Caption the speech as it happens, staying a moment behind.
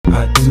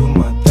I do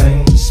my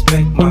thing,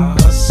 respect my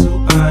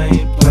hustle, I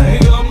ain't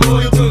playing. Nigga, I'm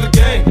loyal to the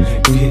game.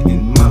 Get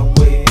in my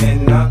way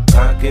and I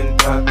can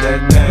pop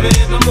that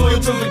thing. Man, I'm loyal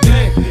to the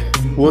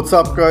game. What's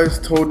up, guys?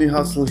 Tony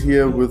Hustle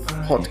here with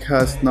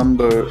podcast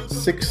number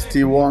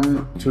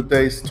 61.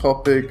 Today's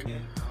topic: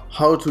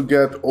 how to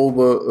get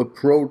over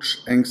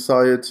approach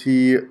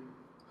anxiety.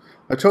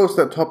 I chose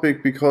that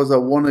topic because I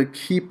want to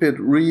keep it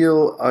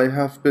real. I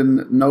have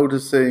been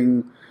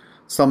noticing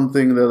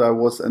something that I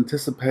was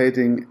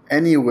anticipating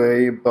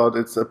anyway, but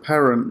it's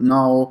apparent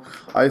now.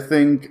 I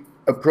think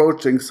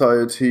approach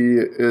anxiety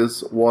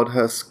is what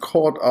has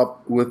caught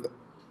up with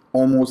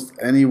almost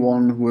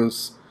anyone who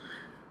has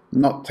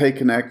not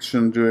taken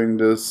action during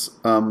this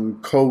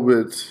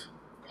COVID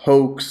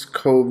hoax,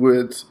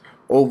 COVID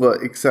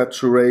over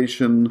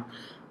exaggeration,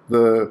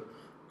 the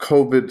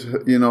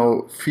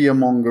COVID,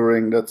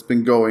 fear-mongering that's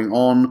been going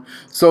on.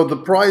 So the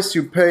price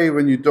you pay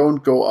when you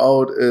don't go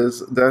out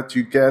is that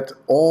you get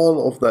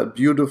all of that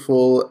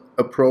beautiful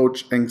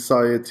approach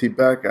anxiety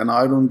back, and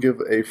I don't give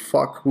a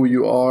fuck who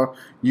you are.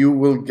 You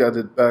will get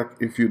it back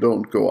if you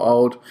don't go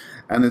out,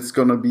 and it's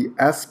gonna be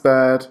as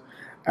bad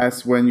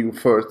as when you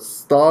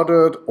first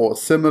started, or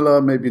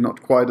similar, maybe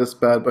not quite as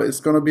bad, but it's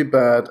gonna be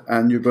bad,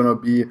 and you're gonna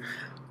be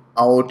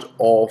out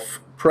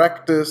of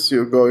practice,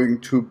 you're going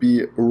to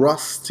be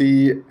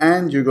rusty,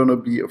 and you're going to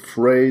be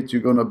afraid.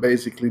 You're going to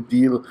basically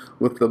deal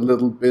with the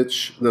little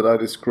bitch that I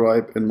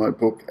describe in my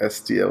book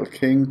STL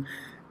King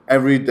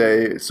every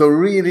day. So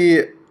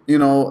really,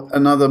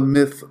 another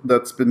myth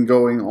that's been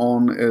going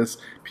on is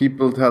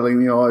people telling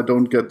me, oh, I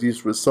don't get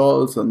these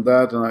results and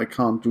that, and I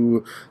can't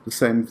do the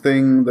same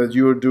thing that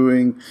you're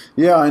doing.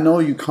 Yeah, I know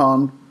you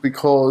can't,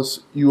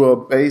 because you are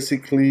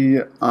basically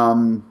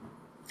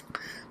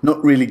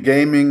not really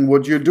gaming.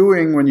 What you're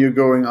doing when you're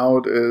going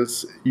out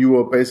is you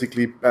are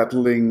basically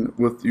battling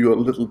with your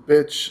little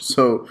bitch.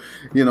 So,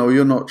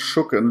 you're not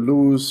shook and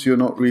loose. You're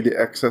not really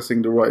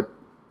accessing the right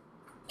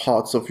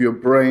parts of your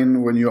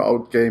brain when you're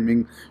out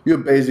gaming. You're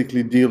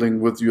basically dealing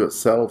with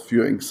yourself,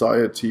 your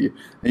anxiety,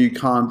 and you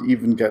can't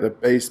even get a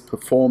base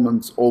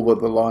performance over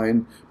the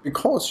line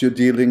because you're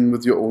dealing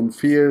with your own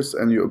fears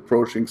and your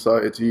approach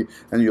anxiety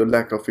and your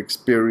lack of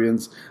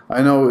experience.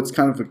 I know it's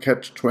kind of a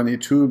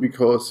catch-22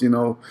 because,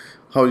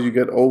 how you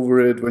get over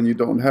it when you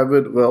don't have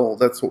it. Well,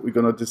 that's what we're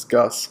going to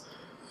discuss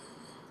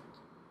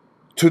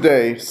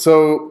today.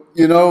 So,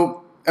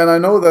 and I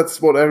know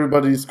that's what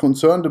everybody's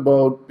concerned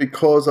about,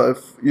 because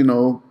I've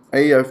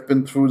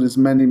been through this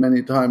many,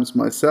 many times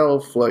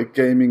myself, like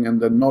gaming and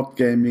then not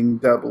gaming,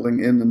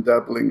 dabbling in and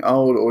dabbling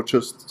out, or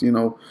just,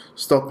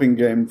 stopping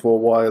game for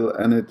a while,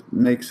 and it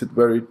makes it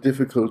very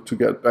difficult to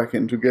get back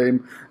into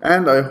game.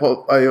 And I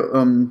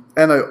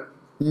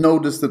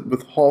noticed it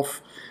with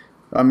Hoff.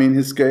 I mean,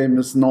 his game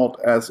is not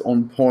as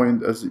on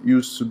point as it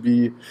used to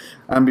be,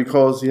 and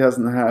because he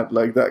hasn't had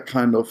like that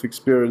kind of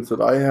experience that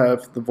I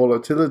have, the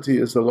volatility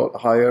is a lot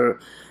higher,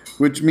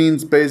 which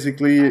means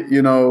basically, he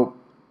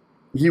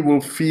will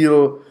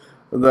feel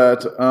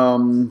that,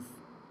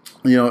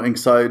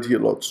 anxiety a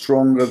lot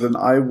stronger than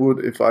I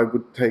would if I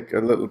would take a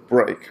little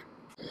break.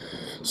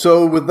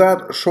 So with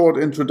that short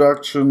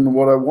introduction,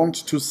 what I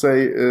want to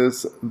say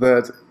is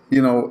that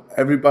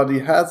everybody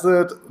has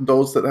it.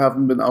 Those that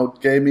haven't been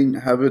out gaming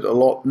have it a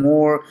lot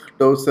more.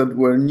 Those that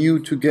were new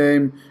to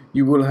game,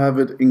 you will have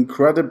it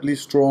incredibly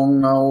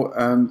strong now.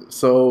 And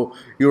so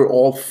you're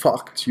all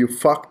fucked. You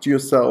fucked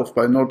yourself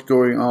by not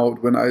going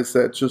out. When I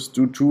said just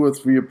do 2 or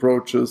 3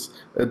 approaches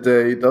a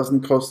day,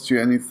 doesn't cost you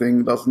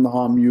anything, doesn't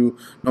harm you,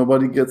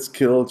 nobody gets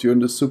killed, you're in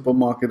the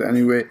supermarket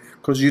anyway.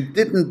 Because you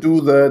didn't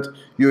do that,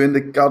 you're in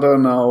the gutter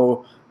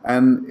now.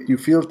 And you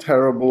feel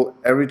terrible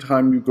every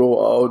time you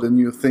go out, and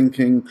you're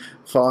thinking,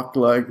 fuck,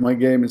 like my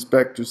game is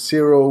back to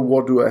 0.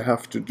 What do I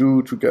have to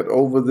do to get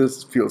over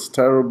this? It feels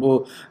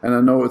terrible. And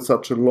I know it's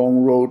such a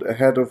long road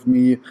ahead of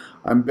me.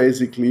 I'm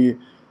basically,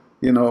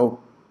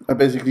 I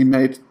basically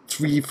made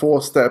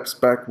 3-4 steps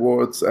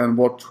backwards. And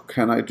what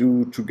can I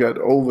do to get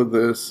over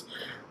this?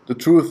 The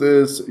truth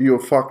is, you're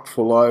fucked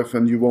for life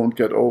and you won't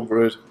get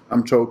over it.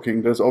 I'm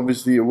joking. There's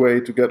obviously a way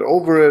to get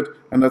over it.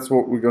 And that's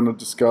what we're going to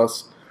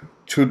discuss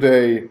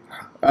today.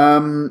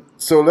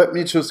 So let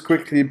me just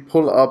quickly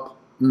pull up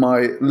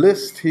my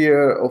list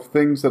here of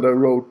things that I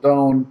wrote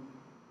down.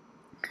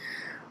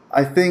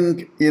 I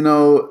think,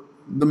 the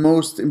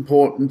most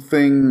important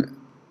thing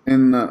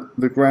in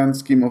the grand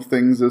scheme of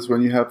things is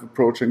when you have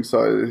approach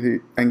anxiety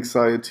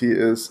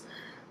is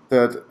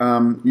that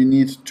you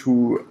need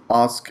to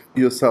ask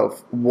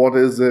yourself, what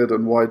is it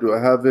and why do I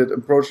have it?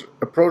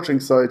 Approach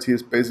anxiety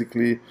is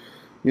basically,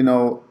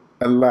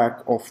 a lack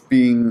of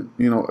being,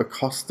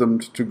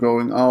 accustomed to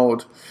going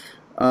out.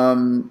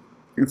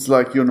 It's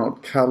like you're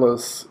not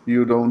callous,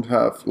 you don't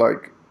have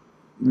like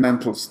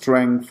mental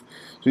strength.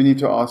 So you need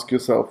to ask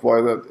yourself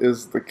why that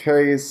is the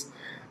case.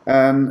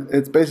 And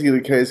it's basically the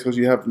case because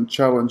you haven't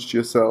challenged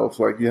yourself,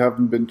 like you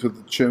haven't been to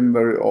the gym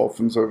very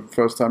often. So the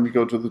first time you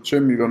go to the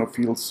gym, you're going to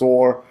feel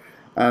sore.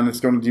 and it's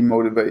going to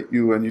demotivate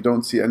you, and you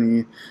don't see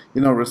any,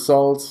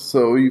 results.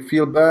 So you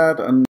feel bad,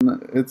 and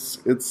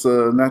it's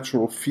a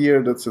natural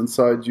fear that's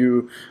inside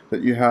you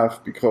that you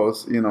have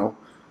because,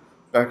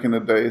 back in the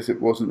days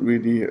it wasn't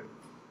really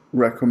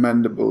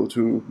recommendable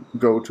to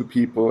go to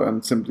people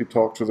and simply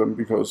talk to them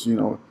because,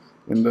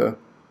 in the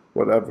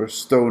whatever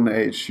Stone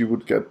Age, you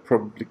would get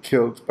probably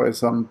killed by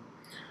some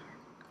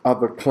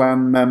other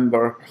clan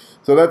member.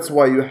 So that's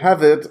why you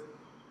have it,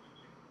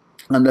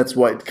 and that's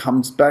why it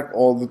comes back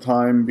all the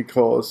time,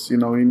 because you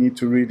need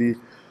to really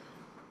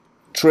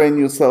train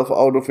yourself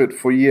out of it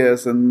for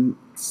years and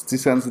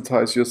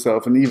desensitize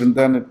yourself, and even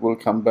then it will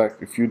come back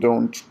if you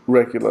don't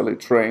regularly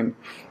train.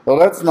 So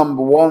that's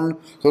number one.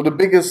 So the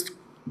biggest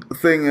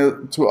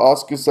thing to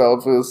ask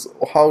yourself is,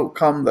 how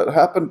come that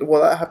happened?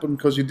 Well, that happened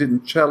because you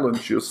didn't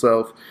challenge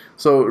yourself.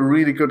 So a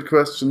really good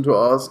question to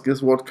ask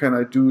is, what can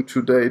I do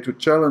today to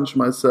challenge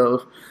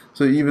myself?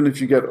 So even if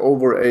you get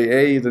over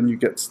AA, then you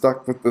get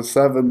stuck with the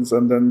 7s,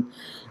 and then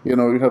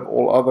you have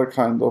all other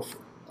kind of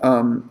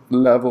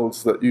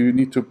levels that you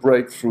need to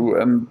break through.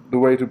 And the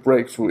way to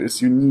break through is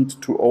you need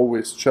to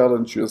always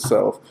challenge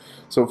yourself.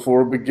 So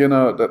for a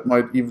beginner, that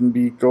might even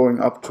be going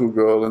up to a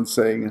girl and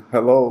saying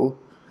hello.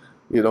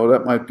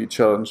 That might be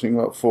challenging.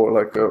 For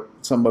like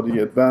somebody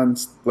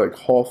advanced like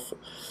Hoff,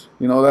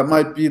 that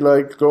might be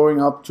like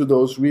going up to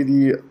those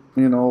really,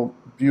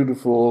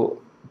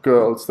 beautiful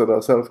girls that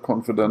are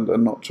self-confident,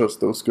 and not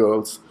just those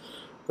girls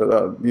that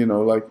are,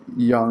 like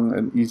young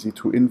and easy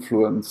to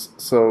influence.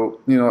 So,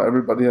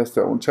 everybody has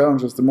their own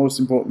challenges. The most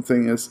important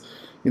thing is,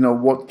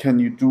 what can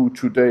you do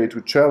today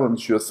to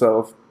challenge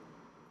yourself?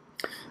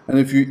 And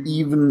if you're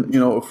even,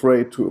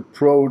 afraid to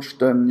approach,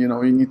 then,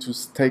 you need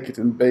to take it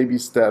in baby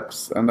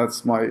steps. And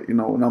that's my,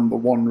 number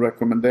one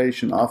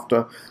recommendation.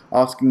 After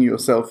asking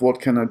yourself, what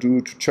can I do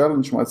to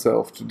challenge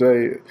myself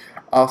today?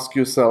 Ask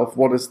yourself,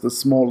 what is the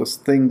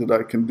smallest thing that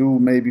I can do?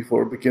 Maybe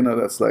for a beginner,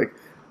 that's like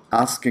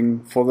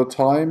asking for the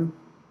time.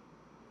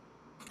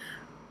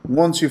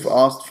 Once you've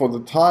asked for the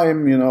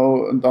time,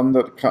 and done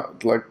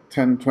that like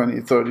 10,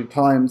 20, 30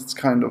 times, it's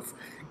kind of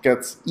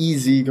gets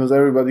easy because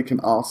everybody can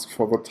ask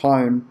for the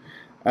time.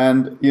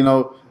 And,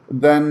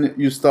 then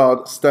you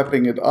start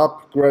stepping it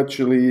up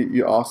gradually.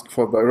 You ask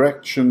for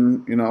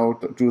direction,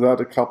 do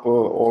that a couple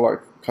or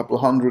like a couple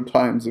hundred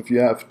times if you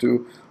have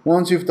to.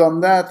 Once you've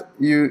done that,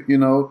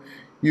 you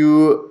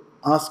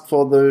ask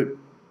for the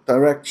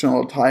direction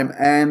or time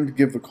and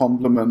give a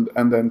compliment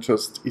and then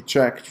just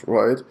eject,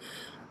 right?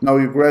 Now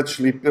you're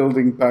gradually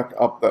building back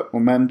up that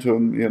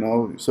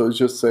momentum, So you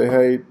just say,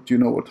 hey, do you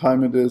know what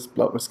time it is?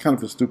 Blah. It's kind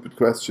of a stupid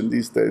question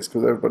these days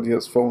because everybody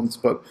has phones,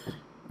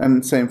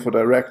 and same for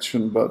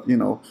direction, but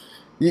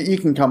you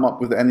can come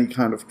up with any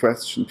kind of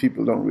question.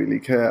 People don't really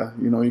care.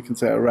 You can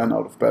say, I ran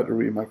out of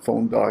battery, my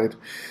phone died,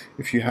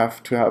 if you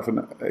have to have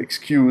an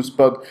excuse.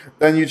 But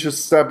then you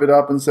just step it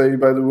up and say,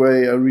 by the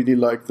way, I really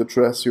like the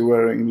dress you're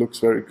wearing, it looks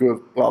very good,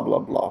 blah, blah,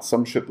 blah,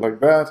 some shit like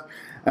that.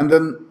 And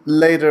then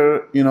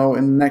later, in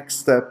the next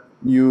step,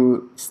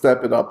 you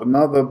step it up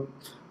another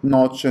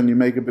notch and you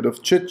make a bit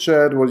of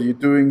chit-chat. What are you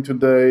doing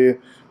today?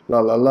 La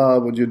la la,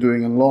 what you're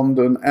doing in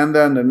London. And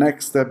then the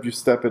next step, you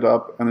step it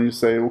up and you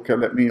say, okay,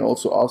 let me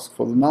also ask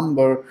for the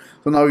number.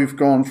 So now you've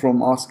gone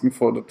from asking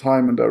for the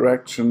time and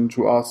direction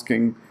to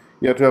asking,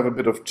 to have a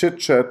bit of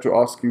chit-chat, to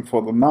asking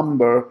for the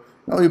number.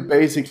 Now you're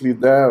basically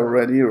there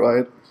already,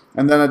 right?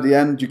 And then at the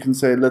end, you can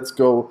say, let's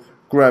go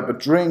grab a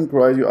drink,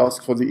 right? You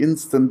ask for the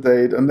instant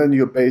date, and then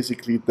you're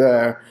basically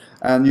there.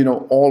 And,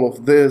 all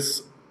of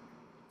this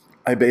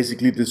I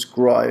basically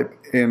describe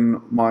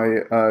in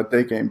my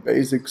Day Game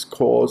Basics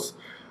course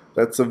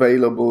that's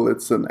available.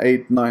 It's an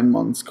 8-9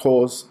 months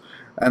course,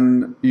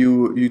 and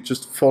you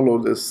just follow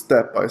this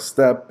step by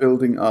step,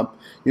 building up,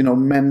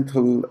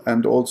 mental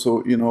and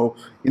also,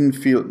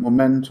 in-field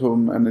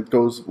momentum, and it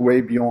goes way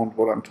beyond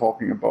what I'm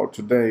talking about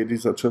today.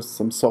 These are just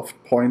some soft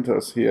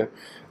pointers here,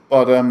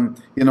 but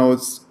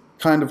it's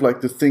kind of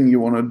like the thing you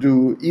want to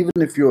do. Even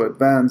if you're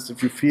advanced,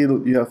 if you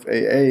feel you have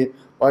AA,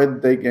 buy the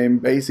Day Game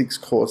Basics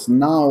course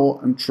now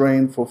and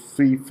train for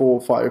 3, 4,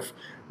 5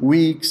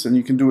 weeks, and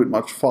you can do it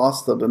much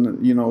faster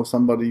than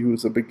somebody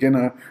who's a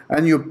beginner,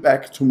 and you're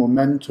back to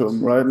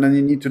momentum, right? And then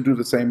you need to do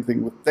the same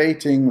thing with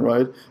dating,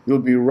 right? You'll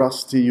be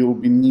rusty, you'll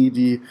be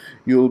needy,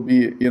 you'll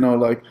be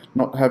like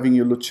not having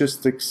your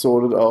logistics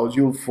sorted out,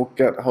 you'll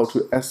forget how to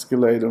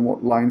escalate and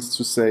what lines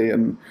to say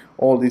and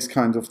all these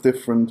kinds of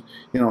different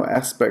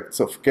aspects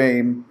of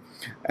game.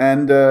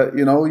 And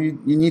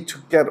you need to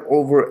get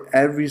over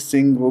every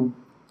single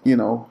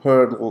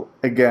hurdle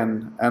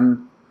again.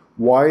 And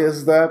why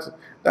is that?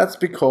 That's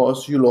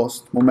because you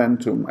lost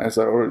momentum, as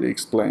I already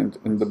explained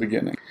in the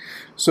beginning.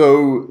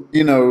 So,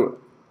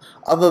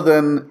 other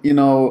than,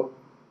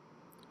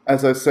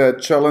 as I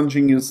said,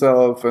 challenging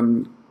yourself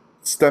and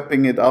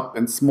stepping it up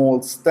in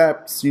small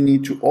steps, you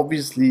need to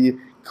obviously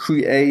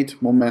create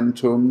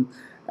momentum,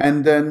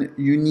 and then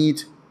you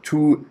need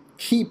to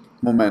keep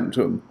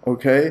momentum,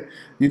 okay?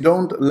 You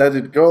don't let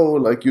it go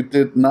like you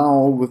did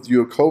now with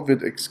your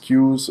COVID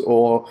excuse,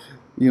 or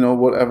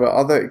whatever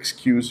other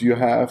excuse you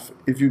have,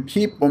 if you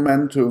keep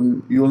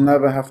momentum, you'll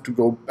never have to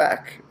go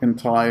back in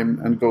time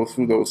and go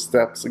through those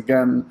steps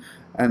again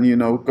and,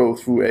 go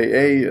through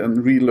AA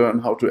and relearn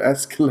how to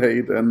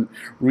escalate and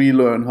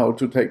relearn how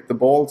to take the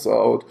balls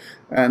out.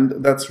 And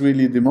that's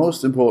really the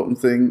most important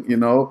thing,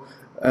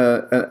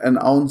 an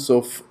ounce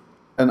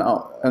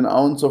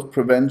of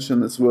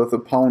prevention is worth a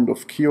pound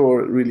of cure.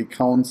 It really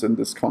counts in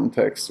this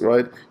context,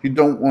 right? You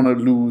don't want to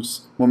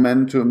lose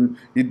momentum.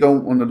 You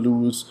don't want to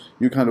lose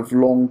your kind of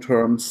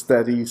long-term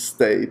steady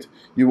state.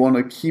 You want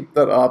to keep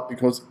that up,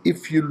 because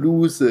if you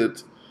lose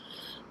it,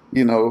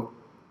 you're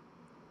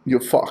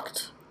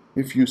fucked.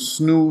 If you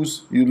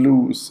snooze, you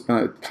lose, and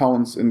it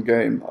counts in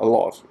game a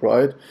lot,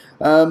 right?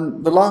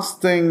 The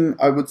last thing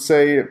I would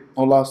say,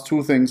 or last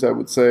two things I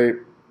would say,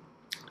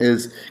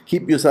 is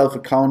keep yourself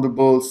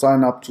accountable.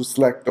 Sign up to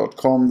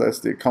slack.com.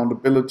 There's the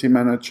accountability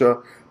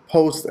manager.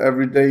 Post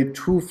every day.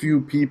 Too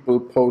few people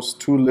post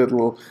too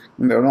little,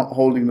 and they're not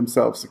holding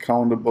themselves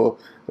accountable.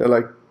 They're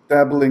like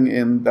dabbling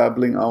in,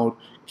 dabbling out.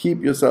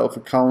 Keep yourself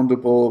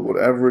accountable,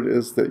 whatever it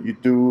is that you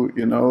do,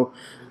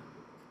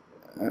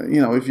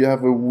 if you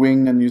have a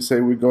wing and you say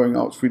we're going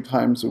out 3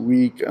 times a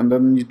week, and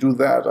then you do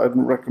that, I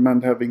don't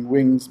recommend having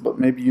wings, but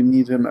maybe you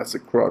need him as a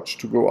crutch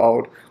to go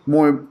out.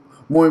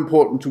 More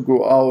important to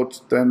go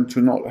out than to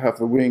not have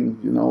a wing,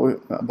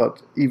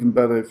 but even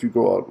better if you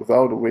go out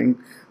without a wing.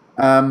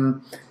 I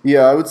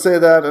would say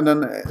that. And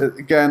then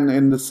again,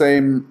 in the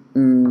same,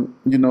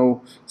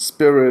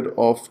 spirit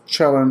of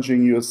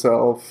challenging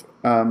yourself,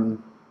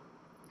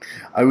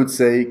 I would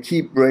say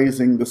keep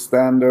raising the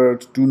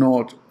standard. Do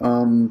not,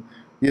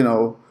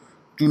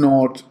 do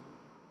not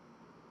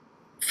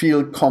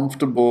feel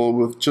comfortable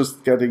with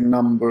just getting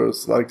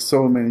numbers like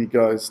so many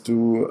guys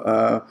do.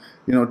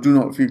 Do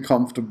not feel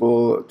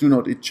comfortable. Do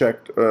not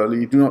eject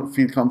early. Do not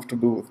feel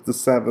comfortable with the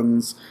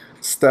 7s.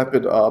 Step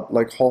it up,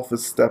 like Hoff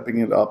is stepping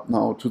it up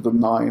now to the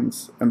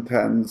 9s and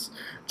 10s,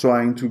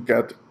 trying to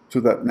get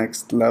to that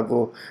next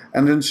level.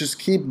 And then just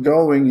keep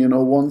going,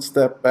 1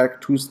 step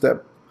back, 2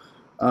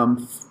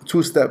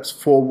 steps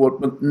forward,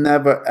 but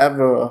never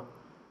ever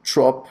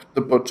drop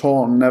the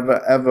baton,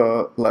 never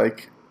ever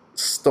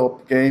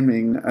stop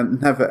gaming,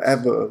 and never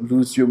ever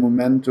lose your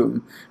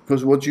momentum,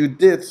 because what you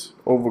did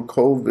over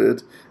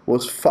COVID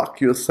was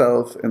fuck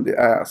yourself in the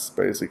ass,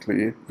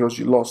 basically, because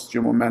you lost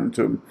your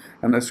momentum.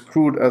 And as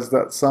crude as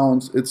that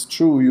sounds, it's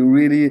true. You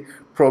really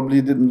probably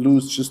didn't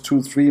lose just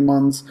 2-3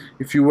 months.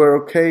 If you were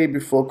okay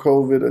before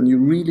COVID and you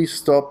really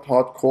stopped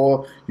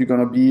hardcore, you're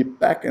gonna be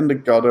back in the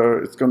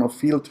gutter. It's gonna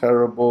feel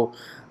terrible.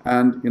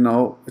 And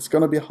it's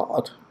gonna be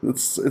hard.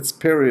 It's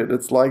period.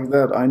 It's like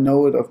that. I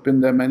know it. I've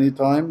been there many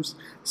times.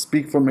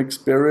 Speak from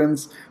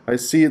experience. I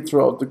see it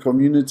throughout the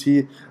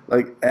community.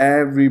 Like,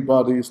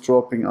 everybody is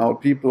dropping out.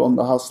 People on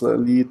the Hustler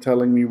Elite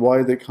telling me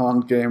why they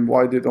can't game,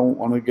 why they don't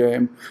want to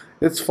game.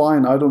 It's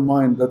fine. I don't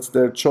mind. That's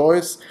their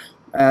choice.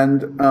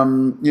 And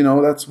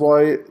that's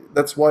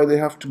why they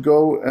have to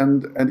go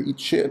and eat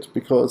shit,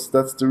 because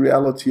that's the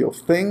reality of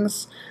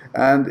things.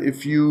 And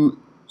if you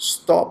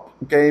stop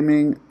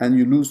gaming and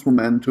you lose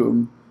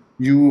momentum,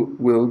 you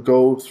will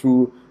go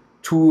through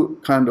 2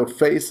 kind of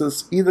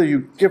phases. Either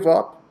you give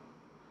up,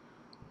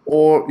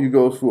 or you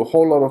go through a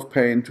whole lot of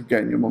pain to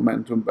gain your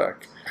momentum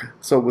back.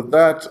 So with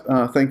that,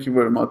 thank you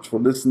very much for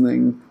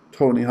listening.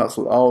 Tony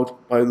Hustle out.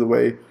 By the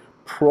way,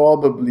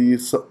 probably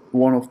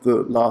one of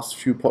the last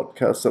few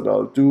podcasts that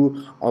I'll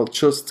do. I'll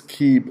just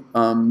keep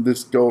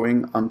this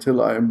going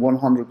until I am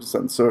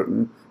 100%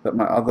 certain that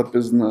my other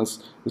business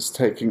is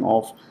taking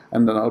off,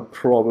 and then I'll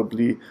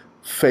probably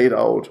fade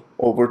out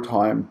over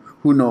time.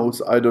 Who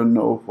knows? I don't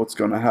know what's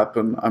going to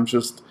happen. I'm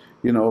just,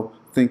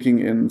 thinking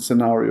in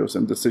scenarios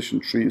and decision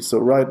trees. So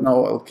right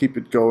now I'll keep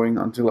it going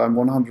until I'm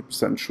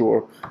 100%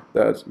 sure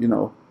that,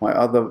 my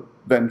other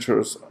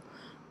ventures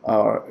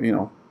are,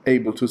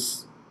 able to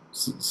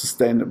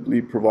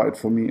sustainably provide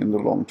for me in the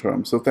long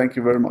term. So thank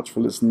you very much for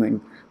listening.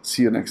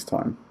 See you next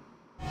time.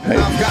 Hey.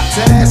 I've got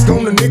to ask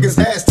on the niggas'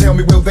 ass, tell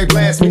me will they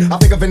blast me? I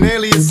think of an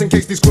alias in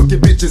case these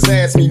crooked bitches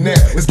ask me now.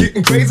 It's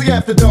getting crazy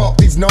after dark,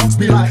 these knocks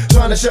be like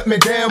trying to shut me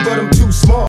down, but I'm too smart.